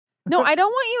No, I don't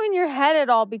want you in your head at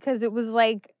all because it was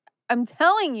like, I'm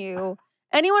telling you,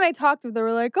 anyone I talked to, they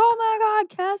were like, oh my God,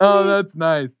 Cassidy. Oh, that's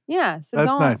nice. Yeah, so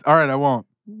that's nice. All right, I won't.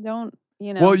 Don't,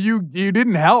 you know. Well, you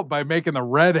didn't help by making the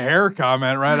red hair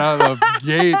comment right out of the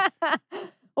gate.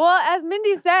 Well, as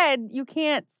Mindy said, you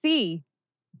can't see.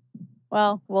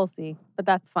 Well, we'll see, but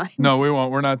that's fine. No, we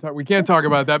won't. We're not. We can't talk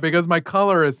about that because my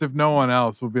colorist, if no one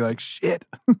else, will be like, shit.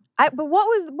 But what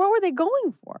were they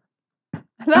going for?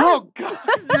 Oh God!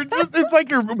 It's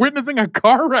like you're witnessing a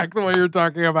car wreck the way you're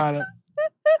talking about it.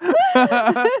 Well,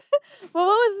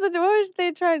 what was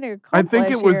they trying to accomplish? I think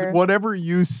it was whatever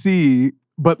you see,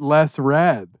 but less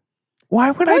red. Why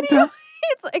would I do?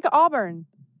 It's like Auburn.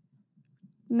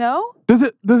 No? Does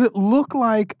it look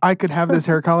like I could have this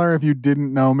hair color if you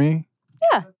didn't know me?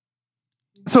 Yeah.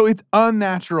 So it's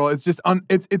unnatural. It's just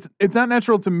it's not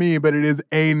natural to me, but it is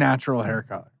a natural hair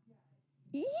color.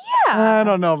 Yeah. I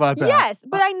don't know about that. Yes,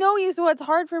 but I know you, so it's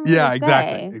hard for me to say.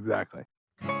 Yeah, exactly.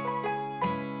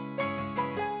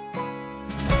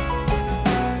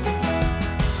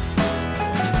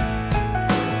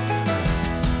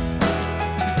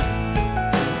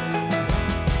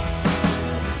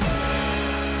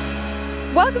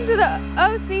 Welcome to the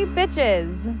O.C.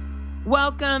 Bitches.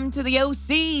 Welcome to the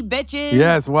O.C. Bitches.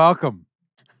 Yes, welcome.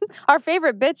 Our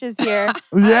favorite bitch is here.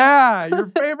 Yeah, your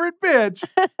favorite bitch.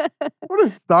 What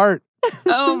a start.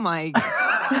 Oh my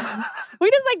God. We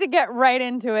just like to get right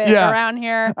into it around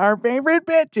here. Our favorite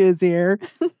bitch is here.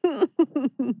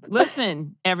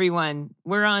 Listen, everyone,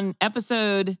 we're on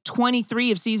episode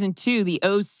 23 of season 2, the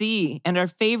O.C., and our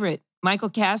favorite, Michael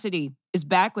Cassidy, is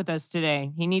back with us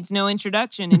today. He needs no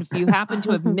introduction, and if you happen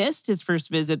to have missed his first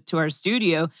visit to our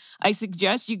studio, I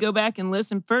suggest you go back and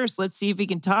listen first. Let's see if he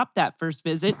can top that first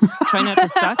visit. Try not to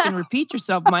suck and repeat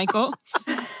yourself, Michael.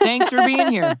 Thanks for being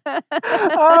here.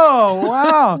 Oh,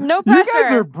 wow. No pressure. You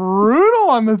guys are brutal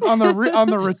on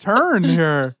the return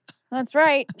here. That's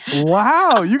right.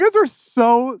 Wow, you guys were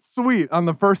so sweet on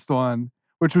the first one,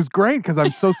 which was great because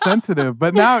I'm so sensitive.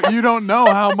 But now you don't know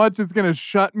how much it's going to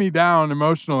shut me down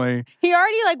emotionally. He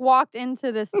already walked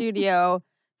into the studio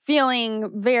feeling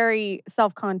very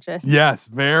self-conscious. Yes,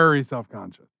 very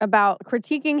self-conscious. About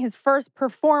critiquing his first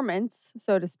performance,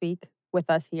 so to speak, with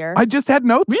us here. I just had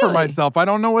notes for Really? myself. I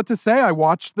don't know what to say. I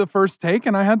watched the first take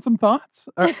and I had some thoughts.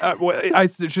 I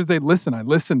should say, listen, I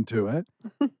listened to it.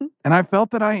 And I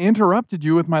felt that I interrupted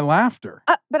you with my laughter.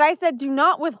 But I said, do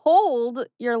not withhold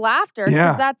your laughter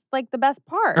because that's the best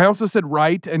part. I also said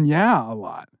right and yeah a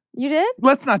lot. You did?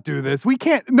 Let's not do this. We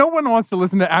can't. No one wants to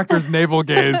listen to actors' navel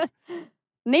gaze.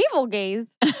 Navel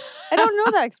gaze? I don't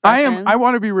know that expression. I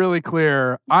want to be really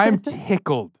clear. I'm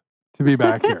tickled to be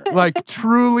back here.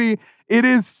 Truly, it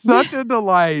is such a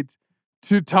delight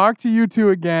to talk to you two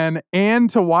again and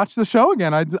to watch the show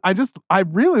again. I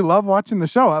really love watching the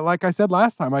show. Like I said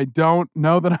last time, I don't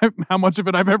know that how much of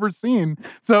it I've ever seen.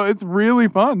 So it's really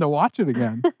fun to watch it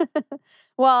again.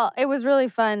 Well, it was really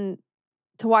fun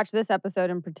to watch this episode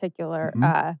in particular.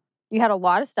 Mm-hmm. You had a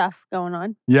lot of stuff going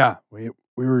on. Yeah, we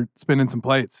were spinning some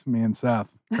plates, me and Seth,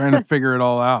 trying to figure it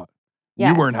all out.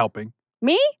 Yes. You weren't helping.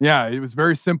 Me? Yeah, it was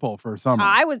very simple for summer.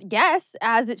 I was, yes,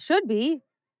 as it should be.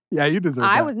 Yeah, you deserve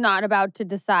that. I was not about to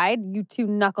decide, you two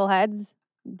knuckleheads,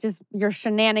 just your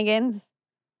shenanigans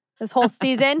this whole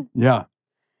season. Yeah.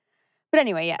 But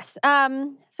anyway, yes.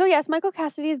 So yes, Michael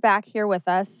Cassidy is back here with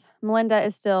us. Melinda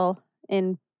is still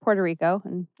in Puerto Rico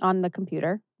and on the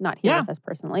computer, not here with us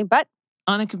personally, but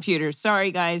on a computer.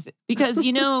 Sorry, guys, because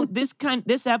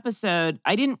this episode,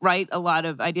 I didn't write a lot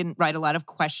of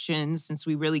questions since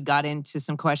we really got into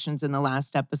some questions in the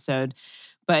last episode.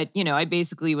 But I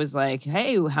basically was like,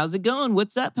 "Hey, how's it going?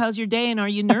 What's up? How's your day? And are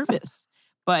you nervous?"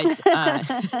 But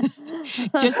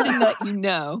just to let you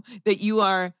know that you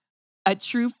are a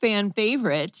true fan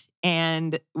favorite,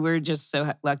 and we're just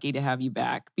so lucky to have you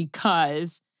back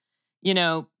because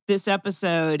this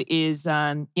episode is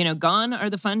gone are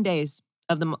the fun days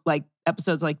of the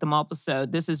episodes like the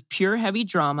Malpisode. This is pure heavy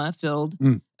drama filled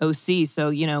O.C. So,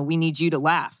 we need you to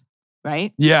laugh,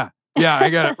 right? Yeah. Yeah, I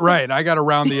got it right. I got to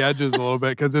round the edges a little bit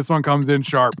because this one comes in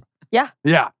sharp. Yeah.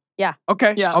 Yeah. Yeah.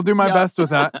 Okay. Yeah. I'll do my best with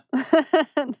that.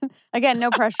 Again, no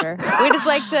pressure. We just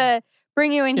like to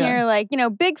bring you in here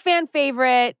big fan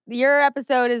favorite. Your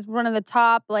episode is one of the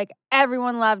top.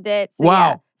 Everyone loved it. So, wow.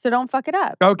 Yeah. So don't fuck it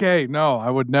up. Okay. No, I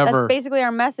would never. That's basically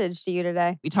our message to you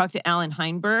today. We talked to Alan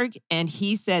Heinberg, and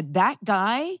he said, that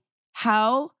guy,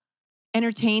 how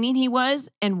entertaining he was,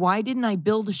 and why didn't I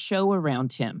build a show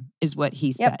around him, is what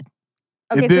he said.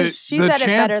 Okay, so she said it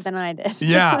better than I did.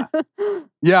 Yeah.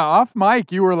 Yeah, off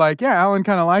mic, you were like, yeah, Alan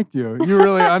kind of liked you. You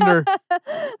really I Alan,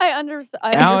 if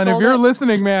undersold you're it.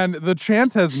 listening, man, the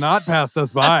chance has not passed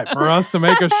us by for us to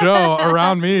make a show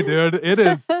around me, dude. It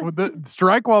is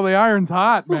strike while the iron's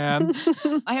hot, man.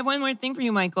 I have one more thing for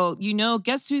you, Michael.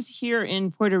 Guess who's here in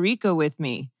Puerto Rico with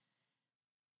me?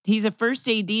 He's a first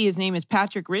AD. His name is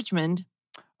Patrick Richmond.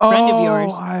 Friend of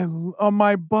yours.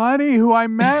 My buddy who I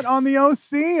met on the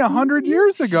O.C. 100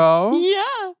 years ago.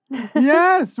 Yeah.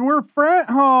 Yes, we're friends.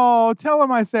 Oh, tell him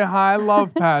I say hi. I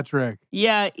love Patrick.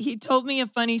 Yeah, he told me a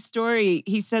funny story.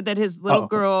 He said that his little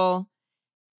girl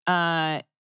at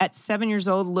 7 years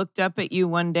old looked up at you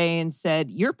one day and said,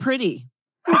 "You're pretty."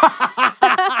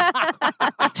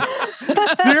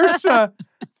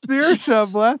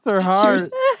 Saoirse, bless her heart.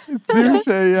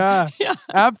 Saoirse, yeah.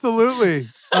 Absolutely.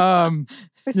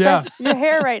 Yeah. Your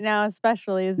hair right now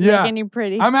especially is making you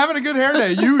pretty. I'm having a good hair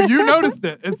day. You noticed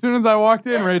it as soon as I walked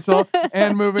in, Rachel.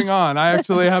 And moving on. I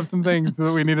actually have some things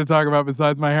that we need to talk about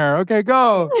besides my hair. Okay,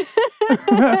 go.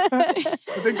 I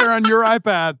think they're on your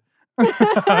iPad. We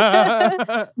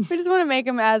just want to make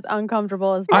him as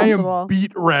uncomfortable as possible. I am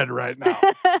beet red right now.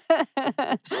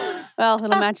 Well,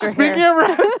 it'll match your Speaking hair.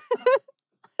 of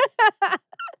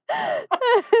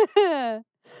red.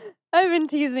 I've been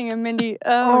teasing him, Mindy.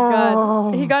 Oh,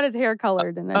 God. He got his hair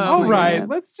colored. And all right.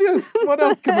 Let's what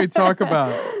else can we talk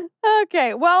about?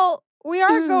 Okay. Well, we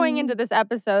are going into this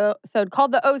episode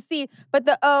called the O.C., but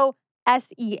the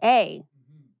O-S-E-A.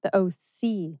 The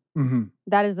O.C. Mm-hmm.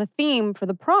 That is the theme for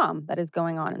the prom that is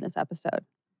going on in this episode.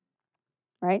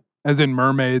 Right? As in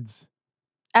mermaids.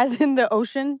 As in the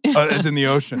ocean? As in the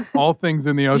ocean. All things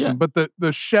in the ocean. Yeah. But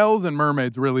the shells and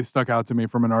mermaids really stuck out to me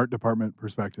from an art department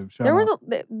perspective. It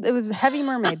was heavy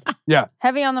mermaid. Yeah.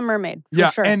 Heavy on the mermaid, for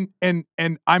sure. And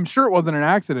I'm sure it wasn't an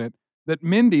accident that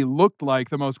Mindy looked like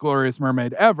the most glorious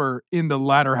mermaid ever in the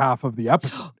latter half of the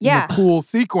episode. Yeah. In the pool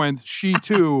sequence, she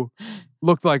too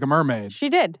looked like a mermaid. She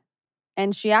did.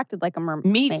 And she acted like a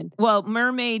mermaid.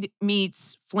 Mermaid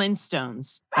meets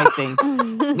Flintstones, I think.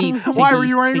 Meets Why were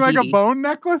you wearing Tahiti. like a bone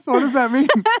necklace? What does that mean?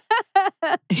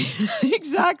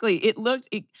 Exactly.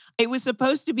 It was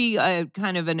supposed to be a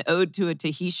kind of an ode to a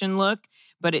Tahitian look,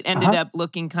 but it ended up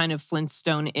looking kind of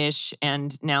Flintstone-ish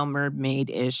and now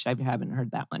mermaid-ish. I haven't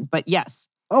heard that one, but yes.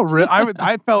 Oh, really?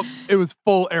 I felt it was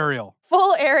full Ariel.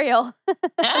 Full Ariel.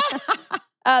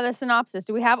 The synopsis.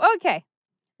 Do we have? Okay.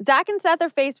 Zach and Seth are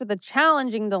faced with a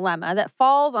challenging dilemma that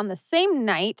falls on the same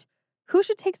night. Who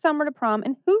should take Summer to prom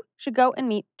and who should go and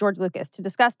meet George Lucas to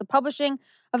discuss the publishing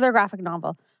of their graphic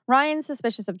novel? Ryan,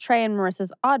 suspicious of Trey and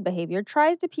Marissa's odd behavior,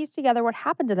 tries to piece together what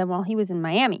happened to them while he was in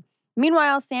Miami.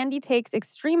 Meanwhile, Sandy takes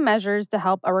extreme measures to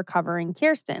help a recovering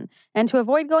Kirsten. And to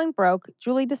avoid going broke,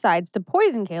 Julie decides to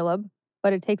poison Caleb,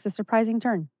 but it takes a surprising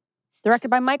turn. Directed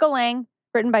by Michael Lang,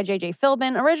 written by J.J.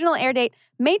 Philbin, original air date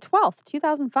May 12th,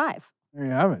 2005. There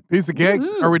you have it. Piece of cake.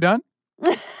 Are we done?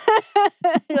 You're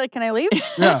like, can I leave?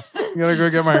 Yeah. I gotta go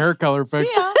get my hair color fixed.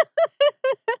 See ya.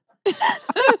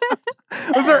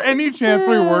 Was there any chance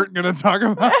we weren't going to talk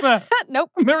about that? Nope.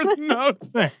 There was no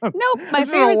chance. Nope. My I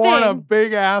should have favorite worn a thing.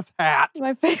 big ass hat.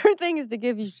 My favorite thing is to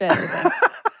give you shit. I think.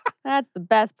 That's the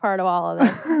best part of all of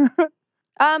this.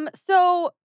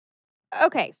 So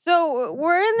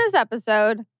we're in this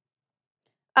episode.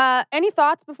 Any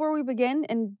thoughts before we begin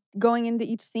and going into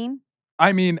each scene?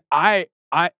 I mean,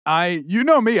 you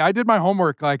know me, I did my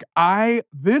homework. Like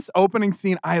this opening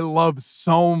scene, I love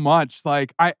so much.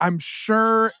 Like I'm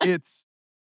sure it's,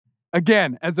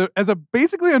 again, as a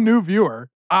basically a new viewer,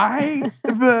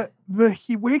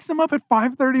 he wakes him up at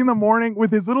 5:30 in the morning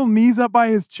with his little knees up by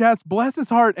his chest, bless his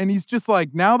heart. And he's just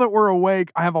like, now that we're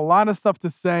awake, I have a lot of stuff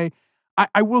to say.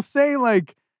 I will say,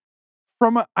 like,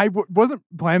 wasn't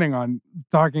planning on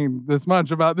talking this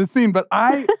much about this scene, but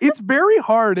it's very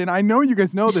hard, and I know you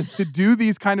guys know this, to do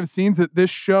these kind of scenes that this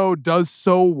show does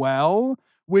so well,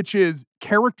 which is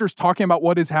characters talking about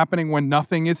what is happening when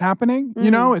nothing is happening. You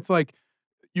know, it's like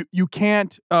you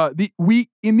can't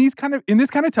in this kind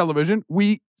of television,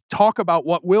 we talk about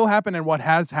what will happen and what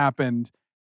has happened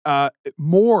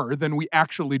more than we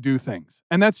actually do things.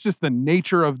 And that's just the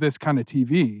nature of this kind of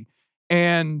TV.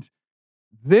 And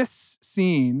this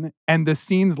scene and the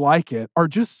scenes like it are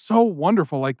just so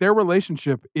wonderful. Like, their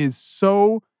relationship is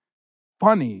so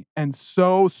funny and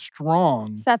so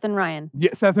strong. Seth and Ryan. Yeah,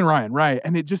 Seth and Ryan, right.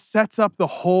 And it just sets up the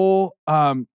whole,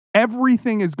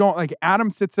 everything is going, like, Adam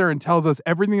sits there and tells us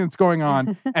everything that's going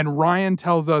on. And Ryan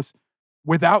tells us,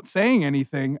 without saying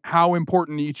anything, how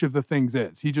important each of the things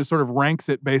is. He just sort of ranks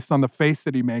it based on the face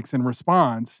that he makes in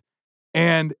response.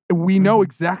 And we know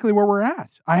exactly where we're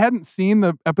at. I hadn't seen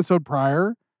the episode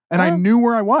prior, and I knew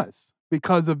where I was.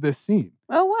 because of this scene.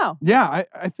 Oh, wow. Yeah,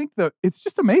 I think that it's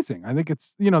just amazing. I think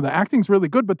it's, the acting's really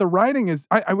good, but the writing is,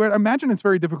 I would imagine it's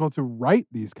very difficult to write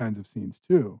these kinds of scenes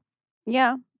too.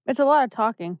 Yeah. It's a lot of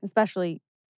talking, especially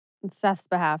in Seth's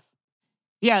behalf.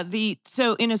 Yeah,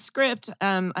 so in a script,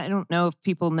 I don't know if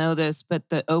people know this, but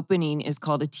the opening is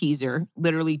called a teaser,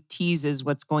 literally teases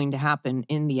what's going to happen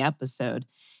in the episode.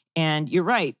 And you're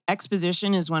right,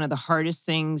 exposition is one of the hardest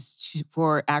things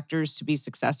for actors to be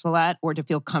successful at or to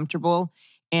feel comfortable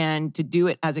and to do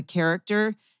it as a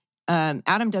character.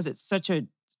 Adam does it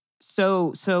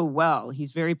so well.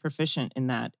 He's very proficient in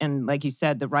that. And like you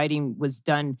said, the writing was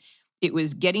done. It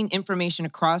was getting information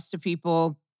across to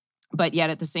people, but yet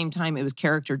at the same time, it was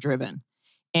character driven.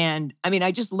 And I mean,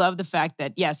 I just love the fact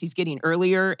that, yes, he's getting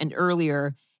earlier and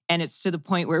earlier. And it's to the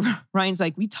point where Ryan's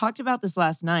like, we talked about this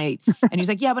last night. And he's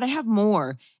like, yeah, but I have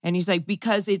more. And he's like,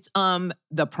 because it's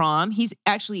the prom. He's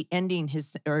actually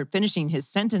finishing his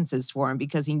sentences for him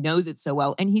because he knows it so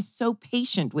well. And he's so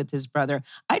patient with his brother.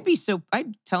 I'd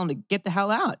tell him to get the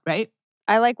hell out, right?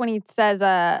 I like when he says,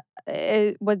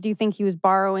 what do you think he was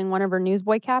borrowing one of her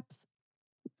newsboy caps?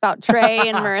 About Trey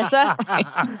and Marissa.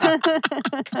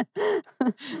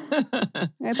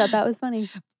 I thought that was funny.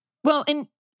 Well, and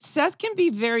Seth can be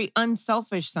very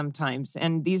unselfish sometimes.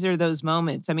 And these are those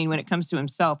moments. I mean, when it comes to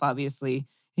himself, obviously,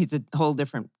 he's a whole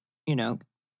different,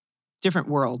 different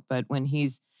world. But when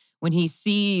he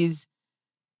sees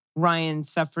Ryan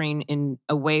suffering in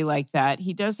a way like that,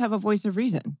 he does have a voice of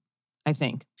reason, I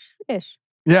think. Ish.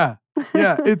 Yeah.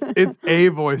 Yeah, it's a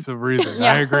voice of reason.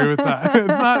 Yeah. I agree with that. It's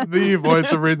not the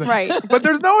voice of reason. Right. But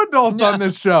there's no adults on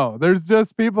this show. There's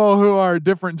just people who are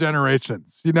different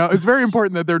generations. It's very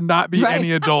important that there not be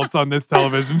any adults on this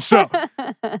television show.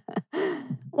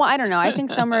 Well, I don't know. I think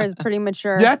Summer is pretty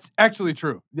mature. That's actually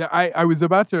true. Yeah, I was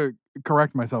about to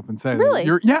correct myself and say really?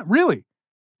 Really.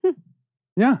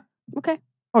 Yeah. Okay.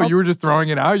 Oh, you were just throwing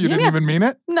it out? You didn't even mean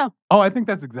it? No. Oh, I think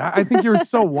that's I think you're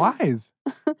so wise.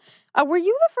 Were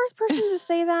you the first person to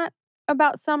say that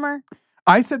about Summer?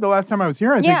 I said the last time I was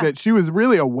here, I think that she was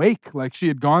really awake. Like she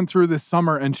had gone through this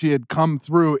summer and she had come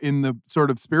through in the sort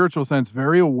of spiritual sense,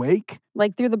 very awake.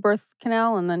 Like through the birth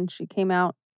canal and then she came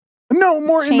out? No,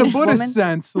 more in the Buddhist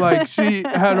sense. Like she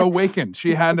had awakened.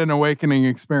 She had an awakening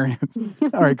experience.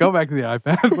 All right, go back to the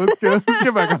iPad. Let's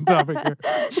get back on topic here.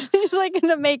 He's like going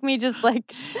to make me just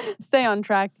like stay on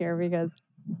track here because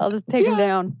I'll just take him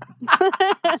down.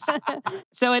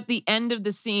 So at the end of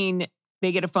the scene,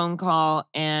 they get a phone call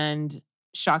and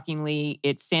shockingly,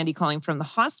 it's Sandy calling from the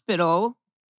hospital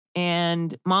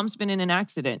and mom's been in an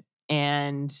accident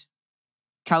and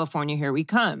California, here we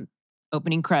come.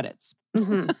 Opening credits.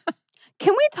 Mm-hmm.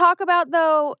 Can we talk about,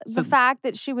 though, the fact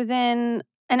that she was in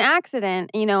an accident,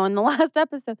 in the last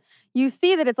episode? You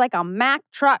see that it's like a Mack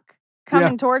truck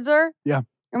coming towards her. Yeah.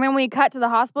 And then we cut to the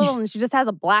hospital and she just has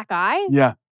a black eye.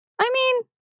 Yeah. I mean,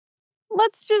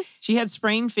 She had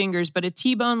sprained fingers, but a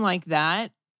T-bone like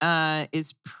that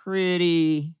is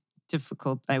pretty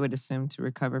difficult, I would assume, to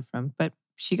recover from. But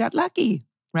she got lucky,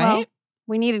 right? Well,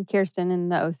 we needed Kirsten in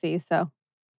the O.C., so.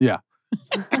 Yeah.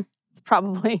 It's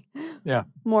probably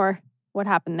more what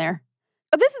happened there.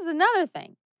 But this is another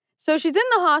thing. So she's in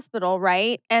the hospital,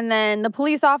 right? And then the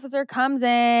police officer comes in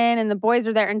and the boys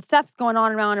are there and Seth's going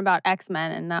on and on about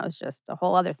X-Men and that was just a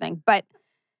whole other thing. But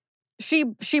she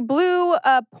blew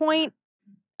a .08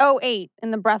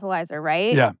 in the breathalyzer,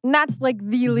 right? Yeah. And that's like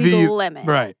the legal limit.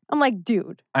 Right. I'm like,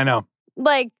 dude. I know.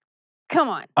 Like, come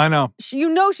on. I know.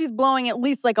 She's blowing at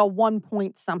least like a 1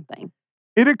 point something.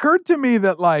 It occurred to me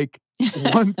that like,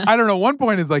 I don't know, 1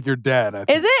 point is like you're dead. I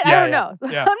think. Is it? Yeah, I don't know.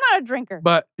 Yeah. I'm not a drinker.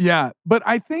 But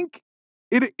I think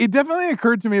it definitely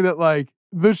occurred to me that like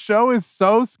the show is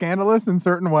so scandalous in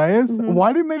certain ways. Mm-hmm.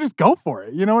 Why didn't they just go for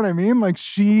it? You know what I mean? Like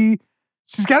she's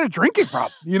got a drinking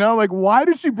problem, like why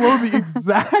did she blow the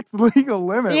exact legal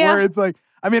limit where it's like,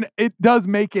 I mean, it does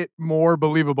make it more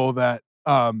believable that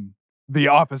the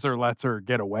officer lets her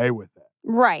get away with it.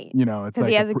 Right. It's because like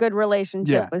he has a good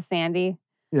relationship with Sandy.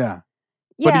 Yeah.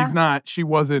 But she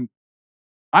wasn't,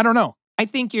 I don't know. I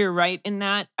think you're right in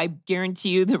that. I guarantee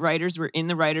you the writers were in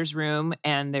the writer's room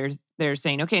and they're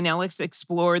saying, okay, now let's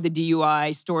explore the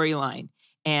DUI storyline.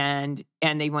 And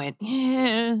they went,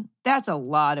 that's a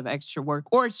lot of extra work.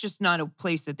 Or it's just not a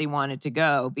place that they wanted to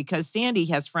go because Sandy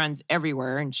has friends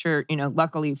everywhere. And sure,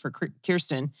 luckily for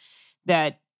Kirsten,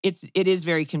 that it is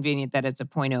very convenient that it's a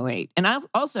 .08. And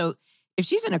also, if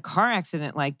she's in a car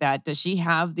accident like that, does she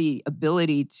have the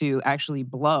ability to actually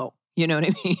blow? You know what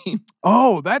I mean?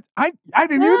 Oh, I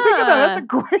didn't even think of that. That's a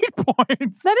great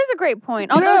point. That is a great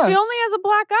point. Although she only has a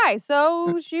black eye,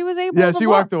 so she was able to Yeah, she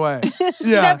walked away. she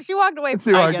walked away.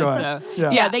 I guess so.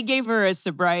 Yeah, they gave her a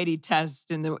sobriety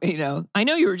test, and I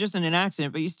know you were just in an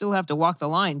accident, but you still have to walk the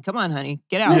line. Come on, honey,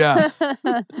 get out. Yeah.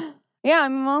 Yeah, I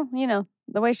mean, well,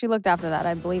 the way she looked after that,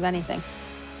 I'd believe anything.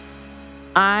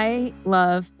 I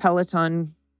love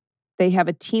Peloton. They have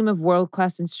a team of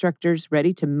world-class instructors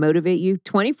ready to motivate you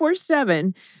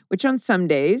 24/7, which on some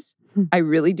days, I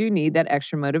really do need that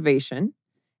extra motivation.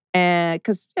 And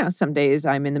because, some days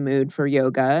I'm in the mood for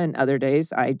yoga and other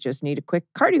days I just need a quick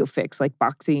cardio fix like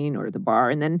boxing or the bar.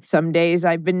 And then some days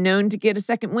I've been known to get a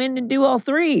second wind and do all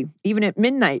three, even at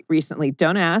midnight recently.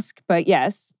 Don't ask, but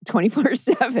yes,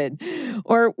 24/7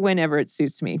 or whenever it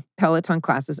suits me. Peloton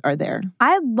classes are there.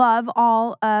 I love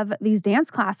all of these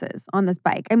dance classes on this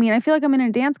bike. I mean, I feel like I'm in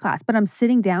a dance class, but I'm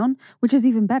sitting down, which is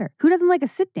even better. Who doesn't like a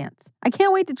sit dance? I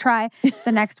can't wait to try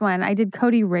the next one. I did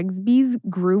Cody Rigsby's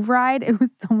Groove Ride. It was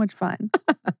so much fun.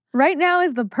 Right now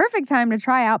is the perfect time to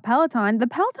try out Peloton. The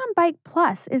Peloton Bike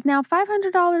Plus is now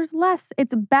 $500 less.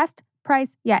 It's best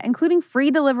price yet, including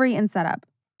free delivery and setup.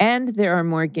 And there are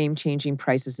more game-changing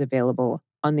prices available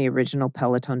on the original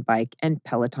Peloton bike and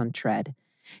Peloton tread.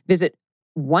 Visit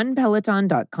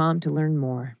onepeloton.com to learn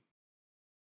more.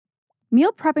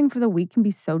 Meal prepping for the week can be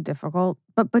so difficult,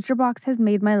 but ButcherBox has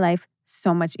made my life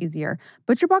so much easier.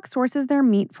 ButcherBox sources their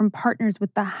meat from partners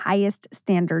with the highest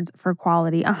standards for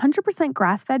quality, 100%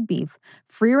 grass-fed beef,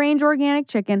 free-range organic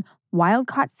chicken,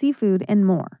 wild-caught seafood, and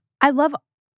more. I love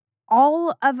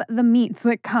all of the meats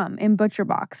that come in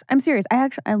ButcherBox. I'm serious. I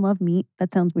love meat.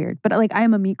 That sounds weird, but I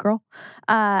am a meat girl.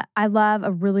 I love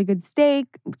a really good steak,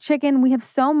 chicken. We have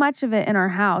so much of it in our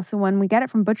house. So when we get it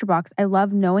from ButcherBox, I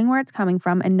love knowing where it's coming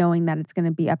from and knowing that it's going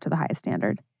to be up to the highest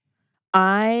standard.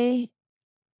 I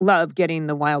love getting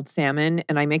the wild salmon,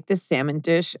 and I make this salmon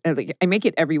dish. I make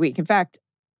it every week. In fact,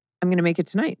 I'm going to make it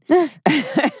tonight.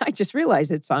 I just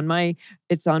realized it's on my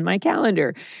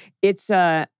calendar. It's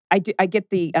I get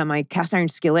the my cast iron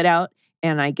skillet out,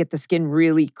 and I get the skin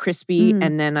really crispy,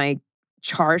 and then I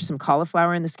char some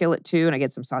cauliflower in the skillet too, and I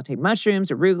get some sauteed mushrooms,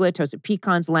 arugula, toasted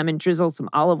pecans, lemon, drizzle, some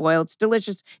olive oil. It's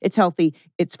delicious. It's healthy.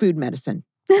 It's food medicine.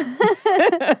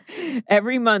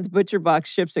 Every month, ButcherBox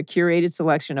ships a curated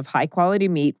selection of high-quality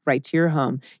meat right to your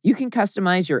home. You can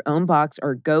customize your own box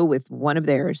or go with one of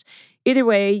theirs. Either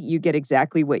way, you get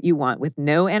exactly what you want with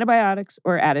no antibiotics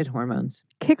or added hormones.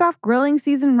 Kick off grilling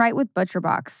season right with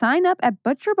ButcherBox. Sign up at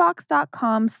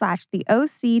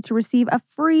butcherbox.com/theOC to receive a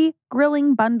free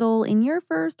grilling bundle in your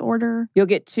first order. You'll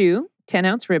get 2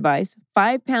 10-ounce ribeyes,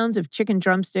 5 pounds of chicken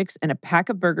drumsticks, and a pack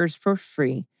of burgers for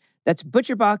free. That's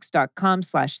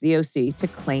butcherbox.com/theOC to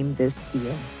claim this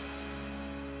deal.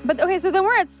 But okay, so then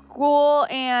we're at school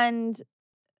and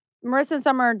Marissa and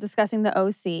Summer are discussing the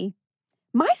OC.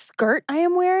 My skirt I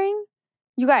am wearing,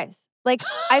 you guys, like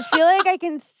I feel like I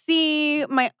can see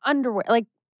my underwear, like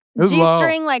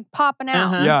G-string like popping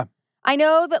out. Yeah. I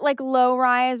know that like low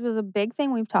rise was a big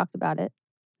thing. We've talked about it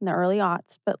in the early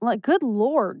aughts, but like good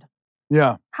Lord.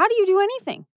 Yeah. How do you do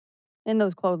anything in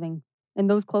those clothing? And you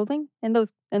know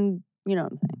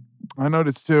what I'm saying. I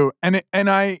noticed too. And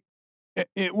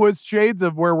it was shades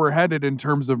of where we're headed in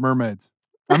terms of mermaids.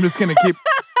 I'm just going to keep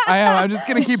I'm just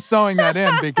going to keep sewing that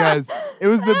in because it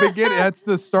was the beginning. That's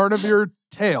the start of your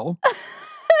tail,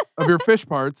 of your fish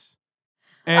parts.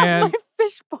 And, my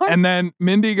fish parts. And then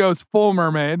Mindy goes full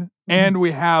mermaid and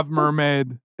we have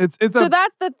mermaid. So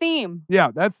that's the theme. Yeah,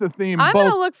 that's the theme. I'm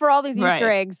going to look for all these Easter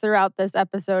eggs throughout this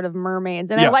episode of Mermaids.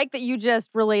 And I like that you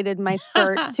just related my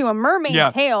skirt to a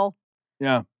mermaid tail.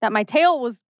 Yeah. That my tail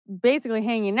was basically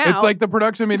hanging out. It's like the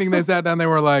production meeting they sat down. They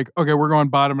were like, okay, we're going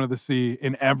bottom of the sea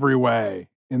in every way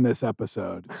in this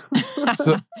episode.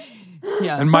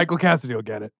 And Michael Cassidy will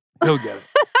get it. He'll get it.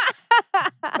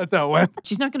 That's how it went.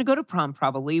 She's not going to go to prom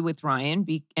probably with Ryan.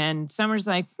 And Summer's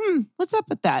like, what's up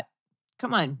with that?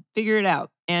 Come on, figure it out.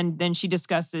 And then she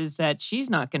discusses that she's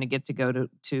not going to get to go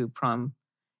to prom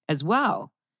as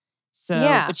well. So,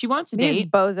 but she wants a date,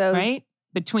 bozos. Right?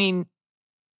 Between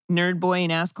nerd boy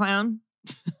and ass clown.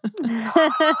 Do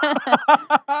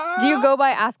you go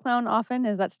by ass clown often?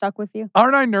 Is that stuck with you?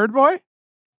 Aren't I nerd boy?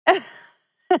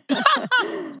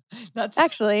 That's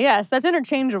actually, yes, that's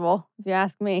interchangeable if you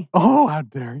ask me. Oh, how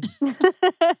dare you.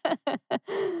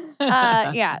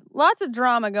 Yeah, lots of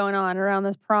drama going on around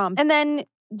this prom. And then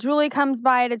Julie comes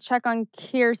by to check on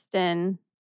Kirsten.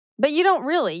 But you don't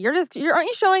really. Aren't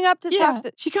you showing up to talk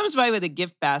to... She comes by with a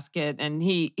gift basket and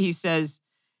he says,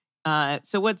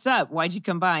 so what's up? Why'd you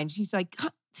come by? And she's like,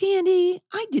 Sandy,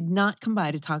 I did not come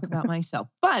by to talk about myself.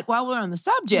 But while we're on the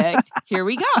subject, here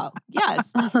we go.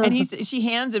 Yes. And she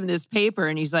hands him this paper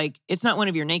and he's like, it's not one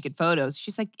of your naked photos.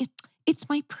 She's like, it's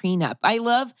my prenup. I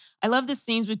love the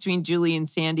scenes between Julie and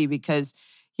Sandy because,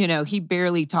 you know, he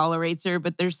barely tolerates her,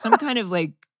 but there's some kind of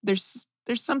like, there's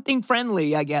something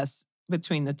friendly, I guess,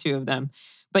 between the two of them.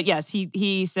 But yes,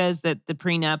 he says that the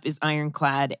prenup is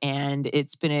ironclad and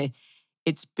it's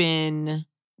been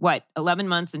what, 11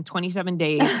 months and 27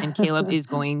 days, and Caleb is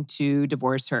going to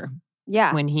divorce her.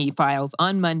 Yeah. When he files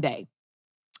on Monday.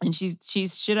 And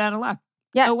she's shit out of luck.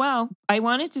 Yeah. Oh, well, I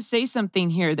wanted to say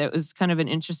something here that was kind of an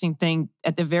interesting thing.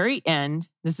 At the very end,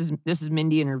 this is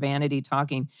Mindy and her vanity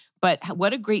talking, but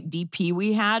what a great DP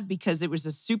we had because it was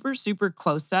a super, super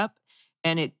close up.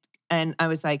 And I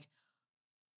was like,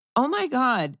 oh my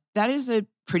God, that is a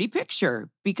pretty picture.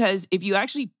 Because if you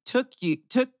actually took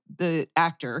the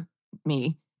actor,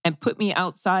 me, and put me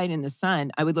outside in the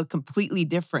sun, I would look completely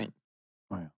different.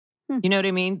 Oh, yeah. You know what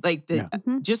I mean? Like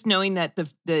just knowing that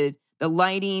the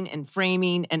lighting and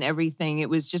framing and everything, it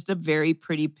was just a very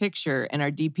pretty picture. And our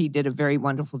DP did a very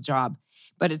wonderful job.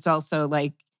 But it's also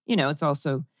like, you know, it's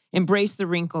also embrace the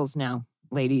wrinkles now,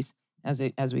 ladies, as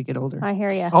we get older. I hear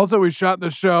you. Also, we shot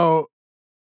the show,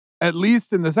 at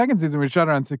least in the second season, we shot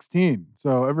it on 16.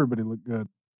 So everybody looked good.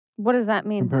 What does that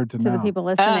mean compared to the now? Oh, people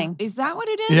listening? is that what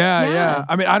it is? Yeah.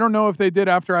 I mean, I don't know if they did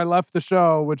after I left the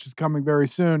show, which is coming very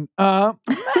soon. But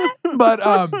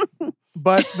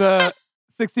the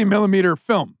 16 millimeter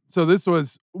film. So this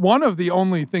was one of the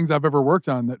only things I've ever worked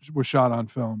on that was shot on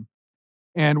film.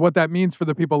 And what that means for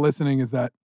the people listening is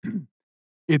that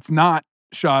it's not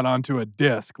shot onto a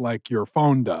disc like your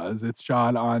phone does. It's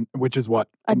shot on, which is what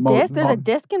a disc. There's a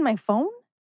disc in my phone.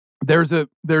 There's a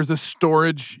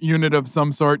storage unit of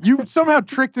some sort. You somehow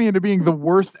tricked me into being the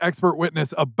worst expert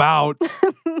witness about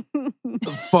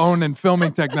phone and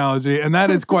filming technology, and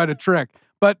that is quite a trick.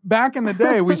 But back in the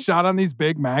day, we shot on these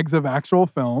big mags of actual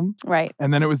film, right?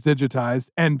 And then it was digitized,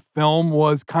 and film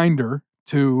was kinder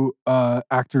to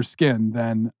actor's skin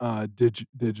than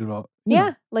digital.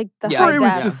 Yeah, like the high def.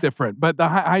 def. It was just different, but the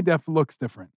high def looks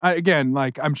different. Again,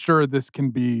 like I'm sure this can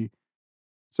be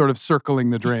sort of circling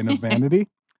the drain of vanity.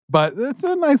 But it's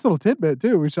a nice little tidbit,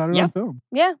 too. We shot it on film.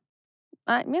 Yeah.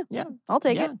 Yeah. I'll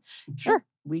take it. Sure.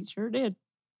 We sure did.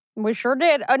 We sure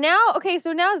did.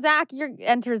 So now Zach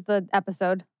enters the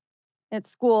episode. It's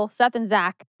school. Seth and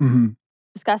Zach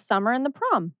discuss summer and the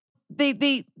prom. They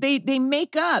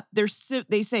make up.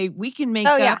 They say, we can make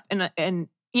up. And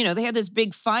you know, they had this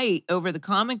big fight over the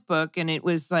comic book. And it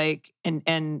was like,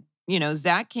 and you know,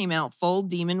 Zach came out full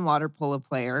demon water polo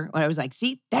player. I was like,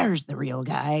 see, there's the real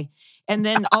guy. And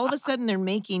then all of a sudden they're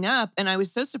making up. And I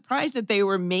was so surprised that they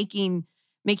were making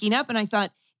up. And I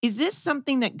thought, is this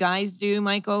something that guys do,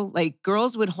 Michael? Like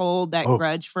girls would hold that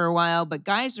grudge for a while, but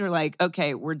guys are like,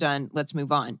 okay, we're done. Let's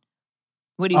move on.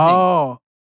 What do you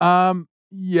think?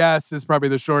 Yes is probably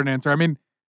the short answer. I mean,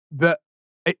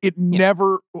 it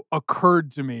never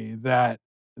occurred to me that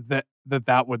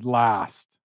would last.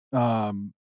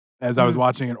 As I was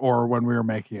watching it or when we were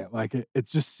making it. Like it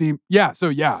just seemed,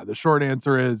 the short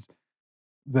answer is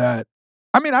that,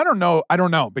 I mean, I don't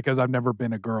know because I've never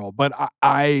been a girl, but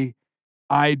I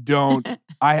don't,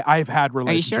 I've had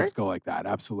relationships go like that.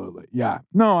 Absolutely. Yeah.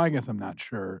 No, I guess I'm not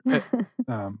sure.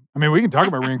 I mean, we can talk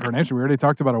about reincarnation. We already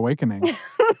talked about awakening. We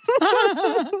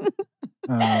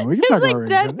can talk about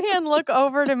deadpan look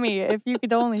over to me if you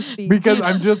could only see. Because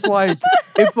I'm just like,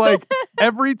 it's like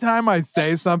every time I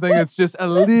say something, it's just a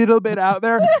little bit out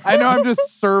there. I know I'm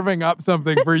just serving up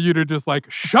something for you to just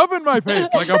like shove in my face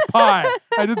like a pie.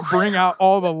 I just bring out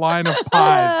all the line of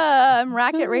pies. I'm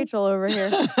Racket Rachel over here.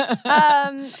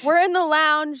 We're in the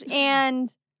lounge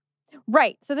and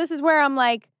so this is where I'm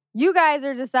like, you guys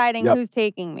are deciding who's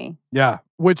taking me. Yeah,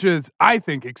 which is, I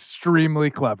think, extremely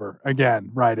clever.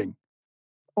 Again, writing.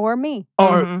 Or me.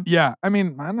 Yeah. I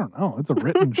mean, I don't know. It's a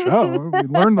written show. We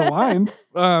learn the lines.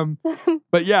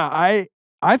 But yeah,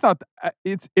 I thought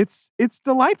it's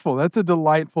delightful. That's a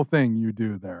delightful thing you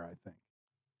do there, I think.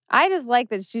 I just like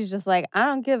that she's just like, I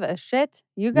don't give a shit.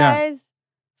 You guys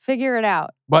figure it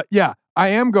out. But yeah, I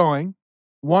am going.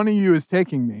 One of you is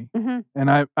taking me.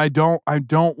 And I don't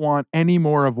want any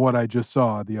more of what I just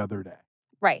saw the other day.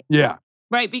 Right. Yeah.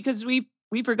 Right, because we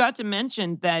forgot to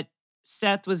mention that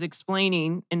Seth was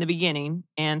explaining in the beginning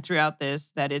and throughout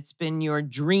this that it's been your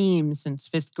dream since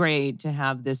 5th grade to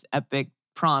have this epic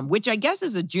prom, which I guess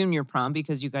is a junior prom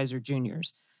because you guys are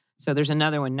juniors. So there's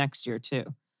another one next year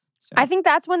too. So. I think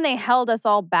that's when they held us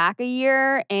all back a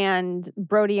year and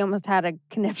Brody almost had a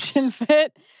conniption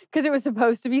fit because it was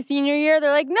supposed to be senior year.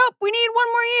 They're like, nope, we need one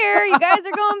more year. You guys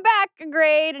are going back a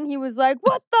grade. And he was like,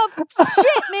 what the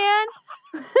shit, man?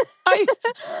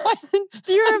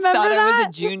 Do you remember thought that? I was a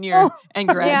junior and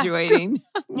graduating.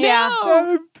 Yeah.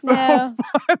 No. That's so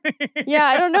funny. Yeah,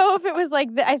 I don't know if it was like,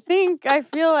 I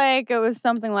feel like it was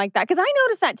something like that. Because I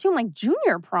noticed that too. I'm like,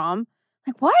 junior prom?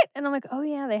 Like, what? And I'm like, oh,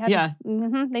 yeah, they had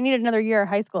they needed another year of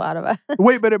high school out of us.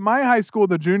 Wait, but at my high school,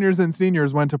 the juniors and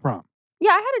seniors went to prom.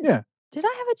 Yeah, I had Yeah. Did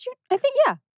I have a junior? I think,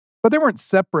 yeah. But they weren't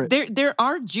separate. There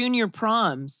are junior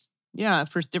proms. Yeah,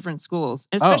 for different schools.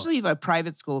 Especially if a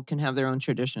private school can have their own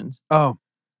traditions. Oh.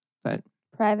 But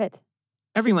private.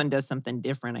 Everyone does something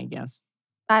different, I guess.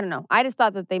 I don't know. I just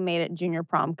thought that they made it junior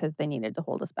prom because they needed to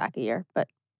hold us back a year. But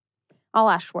I'll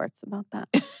ask Schwartz about that.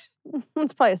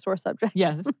 It's probably a sore subject.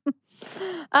 Yes.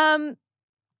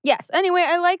 Yes. Anyway,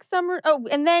 I like summer. Oh,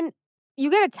 and then you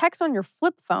get a text on your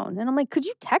flip phone. And I'm like, could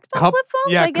you text on flip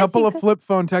phones? Yeah, I a guess couple of flip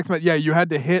phone text messages. Yeah, you had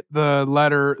to hit the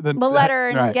letter. The letter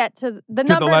and right. get to the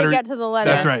number letter. to get to the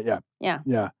letter. That's right, yeah. Yeah.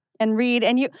 Yeah. And read.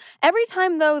 And you every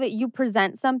time, though, that you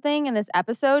present something in this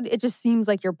episode, it just seems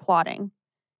like you're plotting.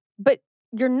 But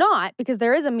you're not, because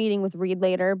there is a meeting with Reed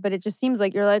later, but it just seems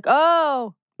like you're like,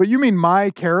 oh. But you mean my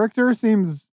character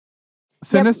seems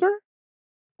sinister? Yep.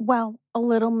 Well, a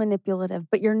little manipulative,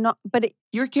 but you're not. But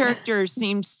your character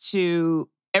seems to,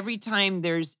 every time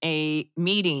there's a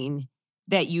meeting,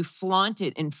 that you flaunt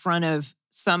it in front of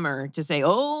Summer to say,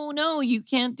 oh, no, you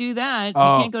can't do that.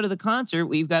 Oh. You can't go to the concert.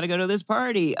 We've got to go to this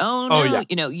party. Oh, no. Yeah.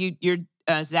 You know, you're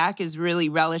Zach is really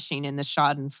relishing in the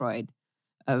schadenfreude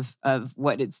of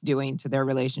what it's doing to their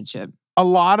relationship. A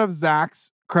lot of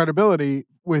Zach's credibility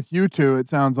with you two, it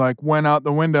sounds like, went out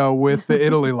the window with the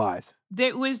Italy lies.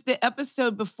 There was the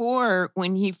episode before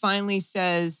when he finally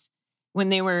says, when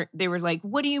they were like,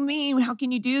 what do you mean? How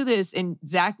can you do this? And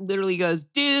Zach literally goes,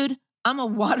 dude, I'm a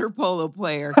water polo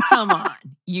player. Come on.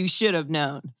 You should have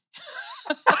known.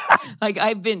 Like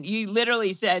you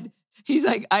literally said, he's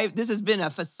like, this has been a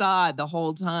facade the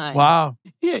whole time. Wow.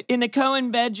 Yeah, in the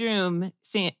Cohen bedroom,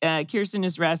 Kirsten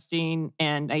is resting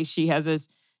and she has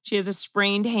a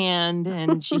sprained hand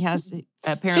and she has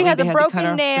apparently she has they a had broken to cut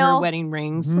off nail. her wedding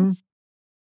rings. Mm-hmm.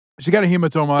 She got a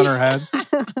hematoma on her head.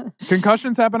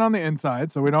 Concussions happen on the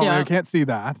inside, so we can't see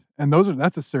that. And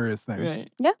that's a serious thing.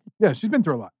 Right. Yeah. Yeah, she's been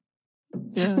through a lot.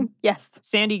 Yeah. Yes.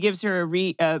 Sandy gives her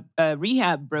a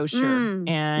rehab brochure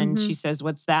and she says,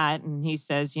 what's that? And he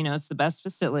says, it's the best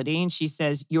facility. And she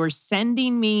says, you're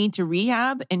sending me to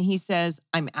rehab? And he says,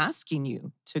 I'm asking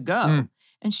you to go.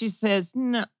 And she says,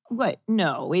 no, what?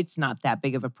 No, it's not that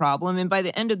big of a problem. And by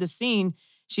the end of the scene,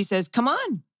 she says, come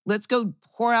on, let's go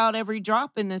pour out every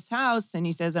drop in this house. And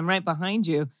he says, I'm right behind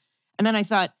you. And then I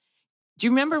thought, do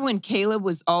you remember when Caleb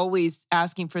was always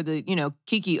asking for the,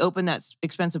 Kiki, open that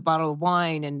expensive bottle of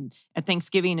wine and at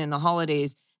Thanksgiving and the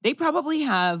holidays? They probably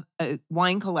have a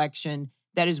wine collection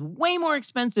that is way more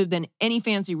expensive than any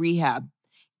fancy rehab.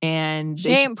 And she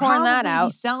ain't pouring that out.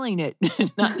 Be selling it,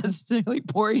 not necessarily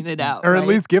pouring it out. Or at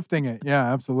least gifting it.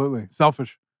 Yeah, absolutely.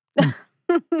 Selfish.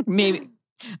 Maybe.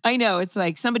 I know. It's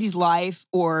like somebody's life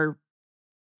or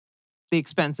the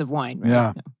expensive wine. Right?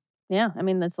 Yeah. No. Yeah, I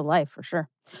mean, that's a life for sure.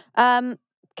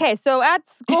 Okay, so at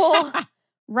school,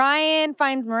 Ryan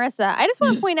finds Marissa. I just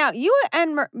want to point out, you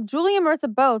and Julie and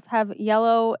Marissa both have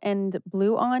yellow and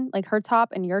blue on, like her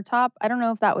top and your top. I don't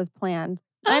know if that was planned.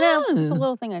 I know, it's a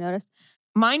little thing I noticed.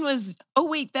 Mine was,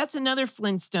 wait, that's another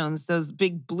Flintstones, those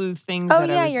big blue things that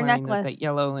I was your wearing. necklace. That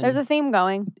yellow. And... There's a theme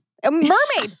going. A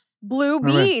mermaid, blue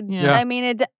beads. Yeah. I mean,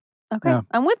 okay, yeah.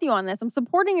 I'm with you on this. I'm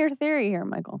supporting your theory here,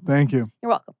 Michael. Thank you. You're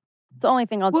welcome. It's the only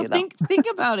thing I'll do, though. Think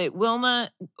about it. Wilma,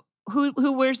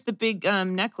 who wears the big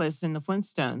necklace in the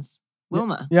Flintstones?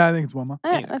 Wilma. Yeah, I think it's Wilma.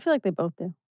 I feel like they both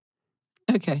do.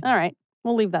 Okay. All right.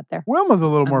 We'll leave that there. Wilma's a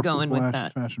little more going with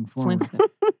that. Fashion forward.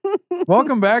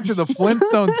 Welcome back to the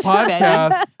Flintstones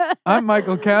podcast. I'm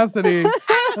Michael Cassidy.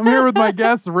 I'm here with my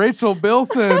guest, Rachel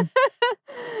Bilson.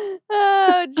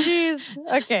 Oh, jeez.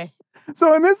 Okay.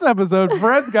 So in this episode,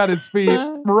 Fred's got his feet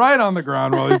right on the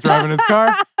ground while he's driving his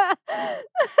car.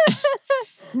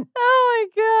 Oh,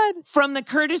 my God. From the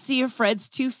courtesy of Fred's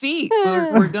 2 feet,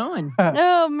 we're going.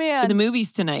 Oh, man. To the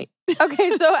movies tonight.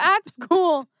 Okay, so at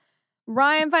school,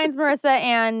 Ryan finds Marissa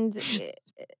and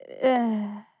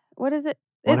what is it?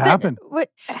 What happened?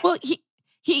 Well, he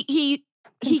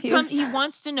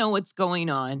wants to know what's going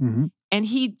on, and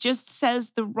he just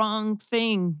says the wrong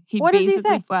thing. What does he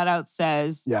say? Flat out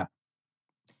says, "Yeah."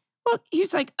 Well, he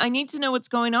was like, "I need to know what's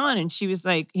going on," and she was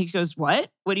like, "He goes,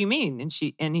 what? What do you mean?"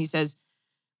 And he says,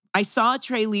 "I saw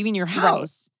Trey leaving your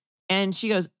house." And she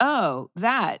goes, oh,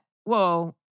 that.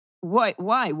 Well,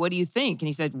 why? What do you think? And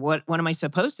he said, what am I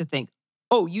supposed to think?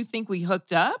 Oh, you think we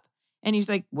hooked up? And he's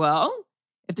like, well,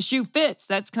 if the shoe fits,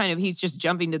 that's kind of, he's just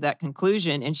jumping to that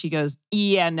conclusion. And she goes,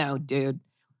 yeah, no, dude.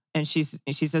 And she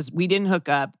says, we didn't hook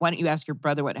up. Why don't you ask your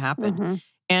brother what happened? Mm-hmm.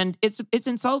 And it's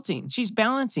insulting. She's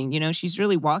balancing, she's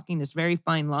really walking this very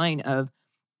fine line of,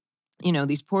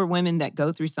 these poor women that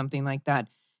go through something like that,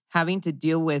 having to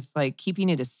deal with like keeping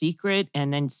it a secret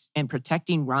and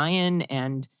protecting Ryan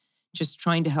and just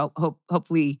trying to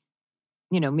hopefully,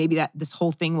 maybe that this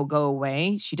whole thing will go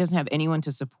away. She doesn't have anyone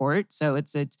to support. So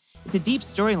it's a deep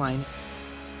storyline.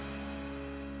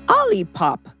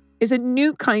 Olipop is a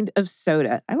new kind of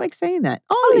soda. I like saying that.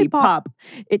 Olipop.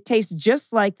 It tastes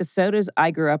just like the sodas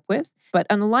I grew up with, but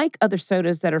unlike other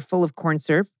sodas that are full of corn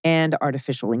syrup and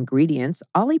artificial ingredients,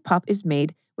 Olipop is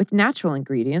made with natural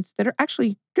ingredients that are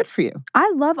actually good for you.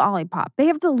 I love Olipop. They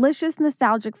have delicious,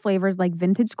 nostalgic flavors like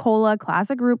vintage cola,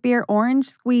 classic root beer, orange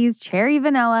squeeze, cherry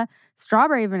vanilla,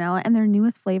 strawberry vanilla, and their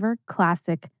newest flavor,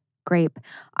 classic grape.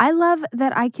 I love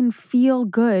that I can feel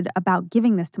good about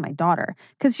giving this to my daughter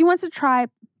because she wants to try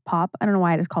Pop. I don't know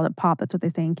why I just called it Pop. That's what they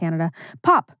say in Canada.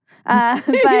 Pop. But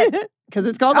because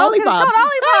it's called Olipop. Olipop. It's called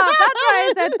Olipop. That's why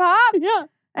I said Pop. Yeah.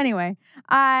 Anyway,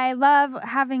 I love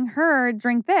having her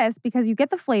drink this because you get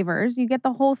the flavors, you get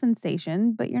the whole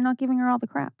sensation, but you're not giving her all the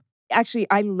crap. Actually,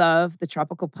 I love the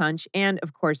tropical punch and,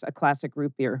 of course, a classic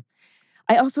root beer.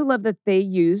 I also love that they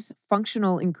use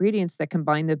functional ingredients that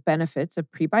combine the benefits of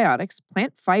prebiotics,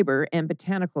 plant fiber, and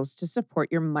botanicals to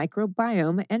support your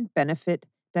microbiome and benefit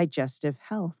digestive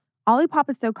health. Olipop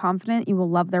is so confident you will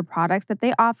love their products that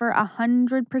they offer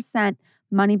 100%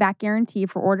 money-back guarantee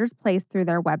for orders placed through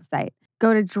their website.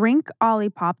 Go to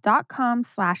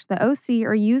drinkolipop.com/theOC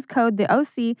or use code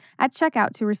TheOC at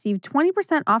checkout to receive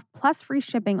 20% off plus free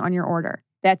shipping on your order.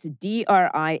 That's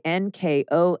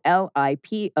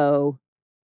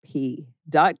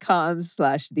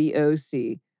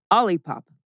DRINKOLIPOP.com/TheOC. Olipop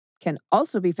can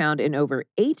also be found in over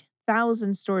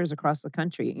 8,000 stores across the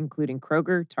country, including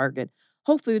Kroger, Target,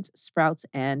 Whole Foods, Sprouts,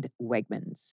 and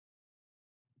Wegmans.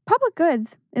 Public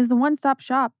Goods is the one-stop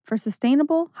shop for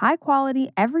sustainable, high-quality,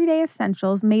 everyday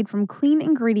essentials made from clean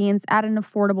ingredients at an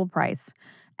affordable price.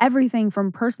 Everything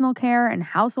from personal care and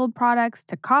household products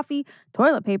to coffee,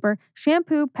 toilet paper,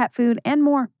 shampoo, pet food, and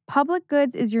more. Public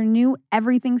Goods is your new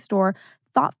everything store,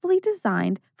 thoughtfully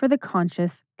designed for the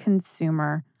conscious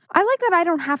consumer. I like that I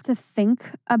don't have to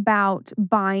think about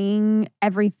buying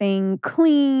everything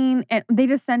clean, and they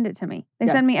just send it to me. They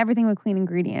send me everything with clean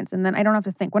ingredients, and then I don't have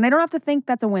to think. When I don't have to think,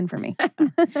 that's a win for me.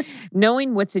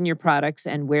 Knowing what's in your products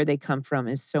and where they come from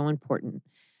is so important.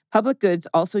 Public Goods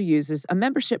also uses a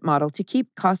membership model to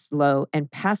keep costs low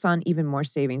and pass on even more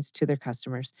savings to their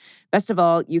customers. Best of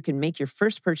all, you can make your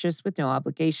first purchase with no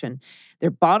obligation.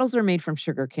 Their bottles are made from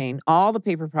sugarcane. All the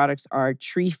paper products are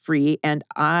tree-free, and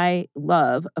I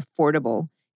love affordable,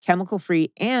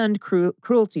 chemical-free, and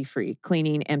cruelty-free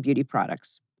cleaning and beauty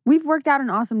products. We've worked out an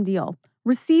awesome deal.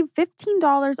 Receive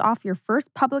 $15 off your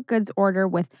first Public Goods order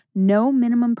with no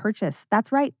minimum purchase.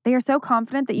 That's right. They are so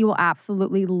confident that you will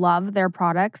absolutely love their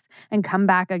products and come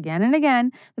back again and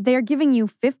again that they are giving you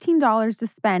 $15 to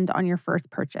spend on your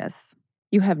first purchase.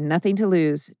 You have nothing to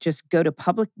lose. Just go to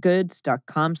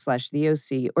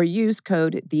publicgoods.com/TheOC or use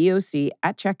code TheOC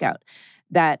at checkout.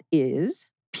 That is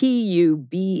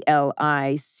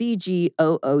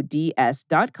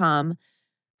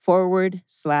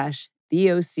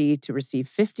publicgoods.com/TheOC to receive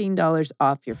 $15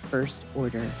 off your first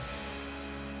order.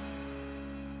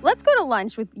 Let's go to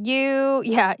lunch with you.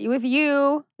 Yeah, with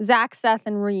you, Zach, Seth,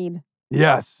 and Reed.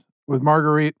 Yes. With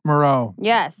Marguerite Moreau.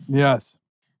 Yes. Yes.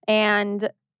 And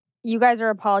you guys are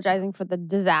apologizing for the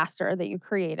disaster that you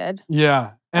created.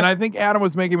 Yeah. And I think Adam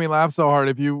was making me laugh so hard.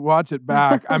 If you watch it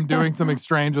back, I'm doing something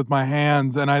strange with my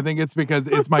hands. And I think it's because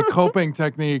it's my coping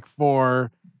technique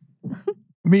for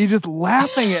me just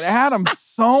laughing at Adam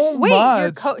so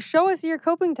much. Wait, show us your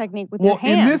coping technique with your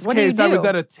hands. In this what case, do you do? I was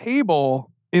at a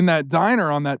table in that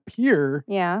diner on that pier.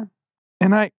 Yeah.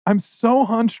 And I'm so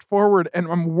hunched forward and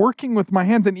I'm working with my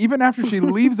hands. And even after she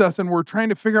leaves us and we're trying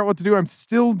to figure out what to do, I'm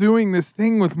still doing this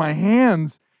thing with my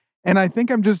hands. And I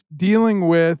think I'm just dealing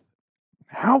with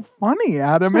how funny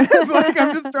Adam is. Like,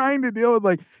 I'm just trying to deal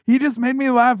with, he just made me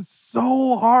laugh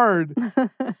so hard.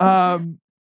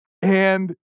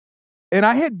 And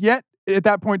I had yet at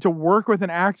that point to work with an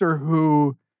actor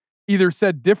who either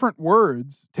said different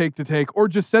words take to take or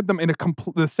just said them in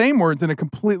the same words in a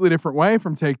completely different way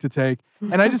from take to take.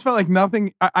 And I just felt like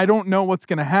nothing, I don't know what's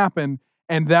going to happen.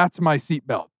 And that's my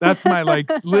seatbelt. That's my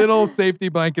little safety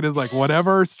blanket is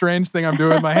whatever strange thing I'm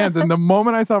doing with my hands. And the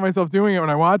moment I saw myself doing it when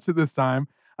I watched it this time,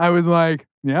 I was like,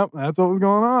 yep, that's what was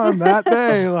going on that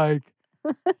day. Like,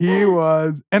 he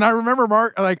was, and I remember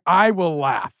Mark, like, I will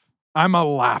laugh. I'm a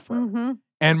laugher. Mm-hmm.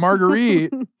 And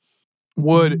Marguerite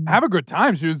would have a good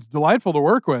time. She was delightful to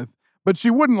work with, but she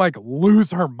wouldn't like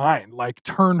lose her mind, like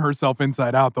turn herself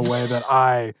inside out the way that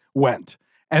I went.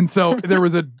 And so there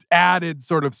was an added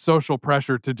sort of social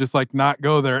pressure to just like not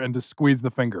go there and to squeeze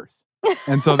the fingers.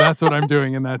 And so that's what I'm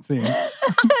doing in that scene.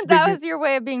 That was your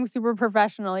way of being super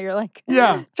professional. You're like,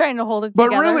 Yeah. trying to hold it But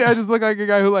together. really, I just look like a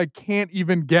guy who like can't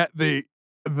even get the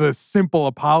simple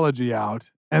apology out.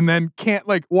 And then can't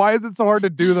like, why is it so hard to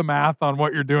do the math on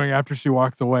what you're doing after she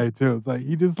walks away too? It's like,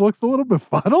 he just looks a little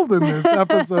befuddled in this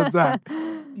episode, Zach.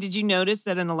 Did you notice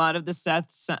that in a lot of the Seth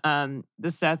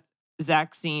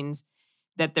Zach scenes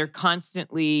that they're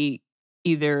constantly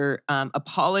either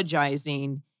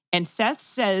apologizing, and Seth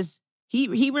says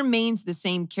he remains the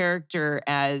same character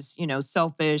as, you know,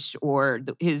 selfish, or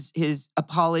his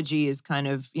apology is kind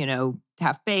of, you know,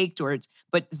 half-baked,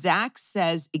 but Zach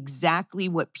says exactly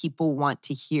what people want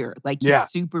to hear. Like, he's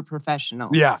super professional.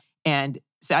 Yeah. And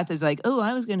Seth is like, oh,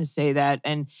 I was going to say that.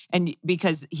 And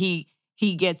because he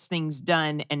gets things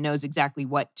done and knows exactly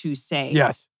what to say.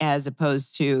 Yes. As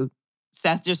opposed to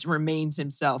Seth just remains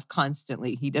himself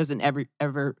constantly. He doesn't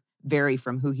ever vary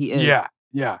from who he is. Yeah.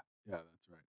 Yeah. Yeah, that's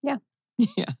right. Yeah.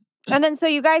 Yeah. And then so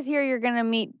you guys hear you're going to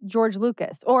meet George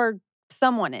Lucas, or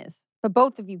someone is, but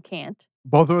both of you can't.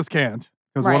 Both of us can't,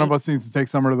 because one of Right. us needs to take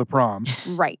Summer to the prom.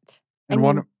 Right. And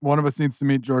one of us needs to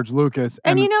meet George Lucas.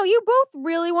 And you know, you both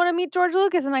really want to meet George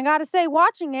Lucas. And I got to say,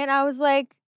 watching it, I was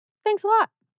like, thanks a lot,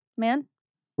 man.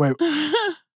 Wait,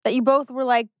 That you both were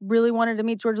like, really wanted to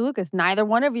meet George Lucas. Neither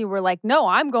one of you were like, no,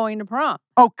 I'm going to prom.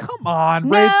 oh, come on,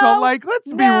 No, Rachel. Like,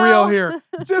 let's be no. real here.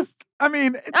 Just, I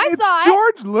mean, I it's saw it.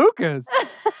 George Lucas.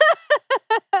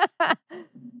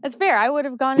 That's fair. I would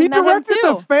have gone He and met him directed too.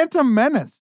 The Phantom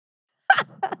Menace. For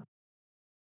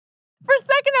a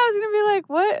second, I was going to be like,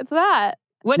 what's that?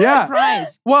 What's Yeah. the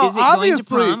prize? Well, is it going to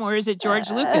obviously- prom, or is it George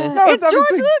Lucas? No, it's it's George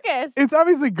obviously- Lucas. It's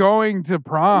obviously going to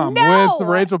prom No. with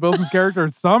Rachel Bilson's character,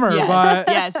 Summer, Yes. but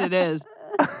Yes, it is.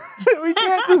 we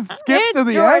can't just skip It's to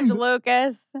the George end.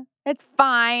 Lucas. It's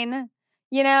fine.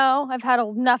 You know, I've had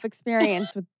enough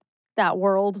experience with that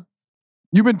world.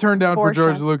 You've been turned down for For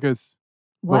George sure. Lucas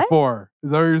What? before.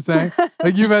 Is that what you're saying?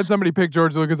 Like, you've had somebody pick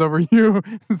George Lucas over you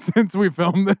since we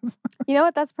filmed this. You know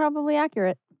what? That's probably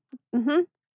accurate. Mm-hmm.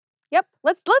 Yep.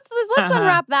 Let's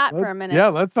unwrap that for a minute. Yeah,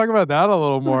 let's talk about that a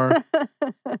little more.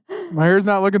 My hair's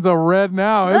not looking so red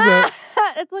now, is it?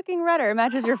 It's looking redder. It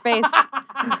matches your face.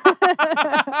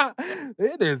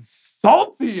 It is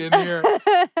salty in here.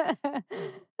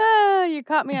 Oh, you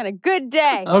caught me on a good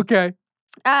day. Okay.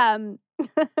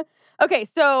 Okay,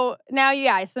 so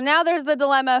now, so now there's the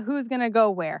dilemma: who's gonna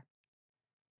go where?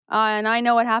 And I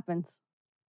know what happens.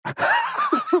 I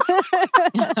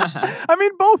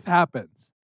mean, both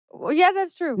happens. Well, yeah,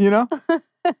 that's true. You know?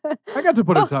 I got to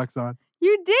put a tux on.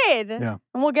 You did. Yeah.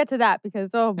 And we'll get to that because,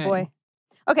 oh Okay. boy.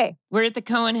 Okay. We're at the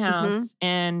Cohen house, Mm-hmm.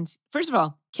 and first of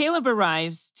all, Caleb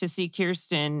arrives to see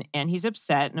Kirsten, and he's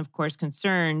upset and, of course,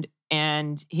 concerned.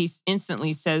 And he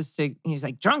instantly says he's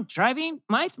like, drunk driving?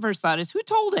 My first thought is, who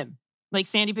told him? Like,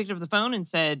 Sandy picked up the phone and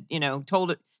said, you know,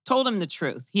 told him the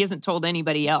truth. He hasn't told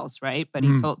anybody else, right? But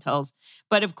he tells.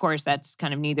 But of course, that's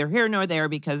kind of neither here nor there,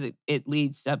 because it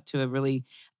leads up to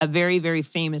a very, very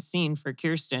famous scene for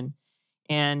Kirsten.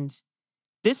 And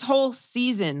this whole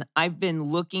season, I've been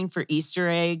looking for Easter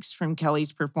eggs from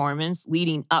Kelly's performance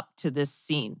leading up to this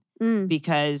scene,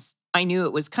 because I knew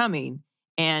it was coming.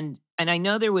 And I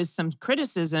know there was some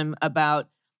criticism about,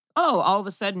 oh, all of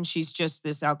a sudden she's just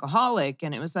this alcoholic.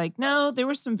 And it was like, no, there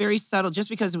were some very subtle, just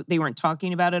because they weren't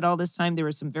talking about it all this time, there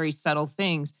were some very subtle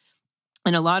things.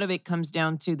 And a lot of it comes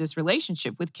down to this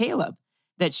relationship with Caleb,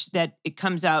 that it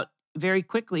comes out very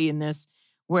quickly in this,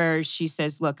 where she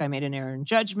says, look, I made an error in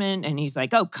judgment. And he's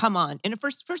like, oh, come on. And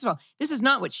first of all, this is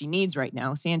not what she needs right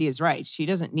now. Sandy is right. She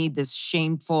doesn't need this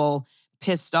shameful,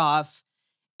 pissed off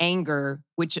anger,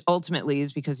 which ultimately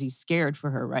is because he's scared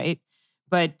for her, right?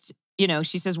 But, you know,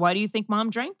 she says, why do you think mom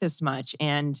drank this much?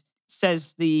 And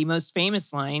says the most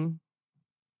famous line,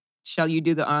 shall you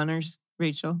do the honors,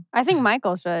 Rachel? I think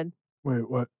Michael should. Wait,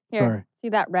 what? Here, Sorry. see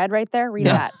that red right there? Read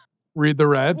Yeah. that. Read the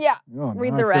red? Yeah. Oh,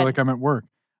 Read now the I red. feel like I'm at work.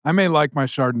 I may like my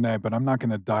Chardonnay, but I'm not going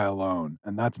to die alone.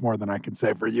 And that's more than I can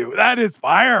say for you. That is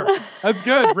fire. That's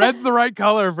good. Red's the right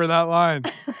color for that line.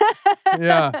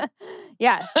 Yeah.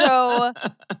 Yeah. So,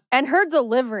 and her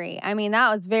delivery, I mean,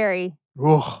 that was very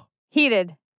Ooh.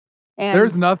 heated. And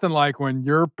There's nothing like when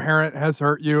your parent has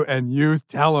hurt you and you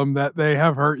tell them that they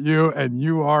have hurt you and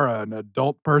you are an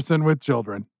adult person with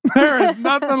children. There is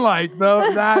nothing like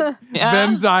that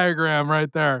Venn diagram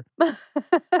right there.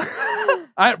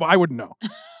 I wouldn't know.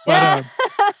 But,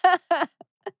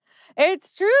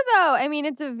 it's true, though. I mean,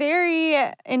 it's a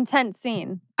very intense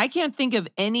scene. I can't think of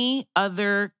any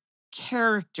other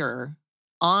character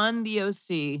on the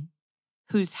OC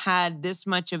who's had this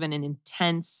much of an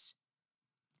intense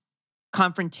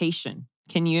confrontation.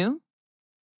 Can you?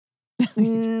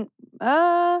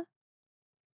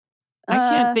 I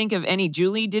can't think of any.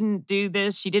 Julie didn't do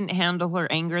this. She didn't handle her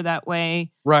anger that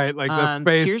way. Right, like the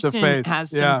face Kirsten to face.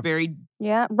 has some very...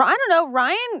 Yeah, I don't know.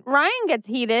 Ryan gets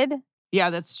heated. Yeah,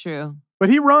 that's true. But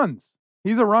he runs.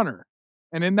 He's a runner.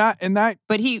 And in that...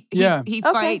 But he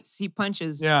fights. He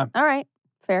punches. Yeah. All right.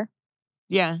 Fair.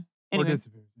 Yeah. Anyway,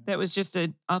 that was just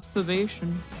an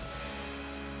observation.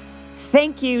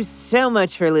 Thank you so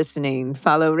much for listening.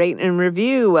 Follow, rate, and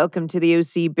review. Welcome to the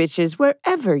OC Bitches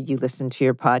wherever you listen to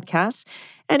your podcasts.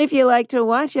 And if you like to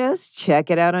watch us, check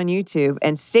it out on YouTube.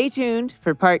 And stay tuned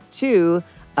for part 2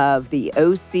 of the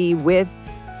OC with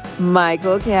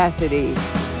Michael Cassidy.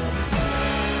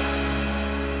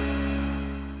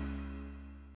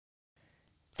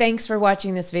 Thanks for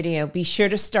watching this video. Be sure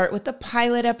to start with the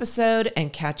pilot episode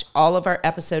and catch all of our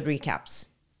episode recaps.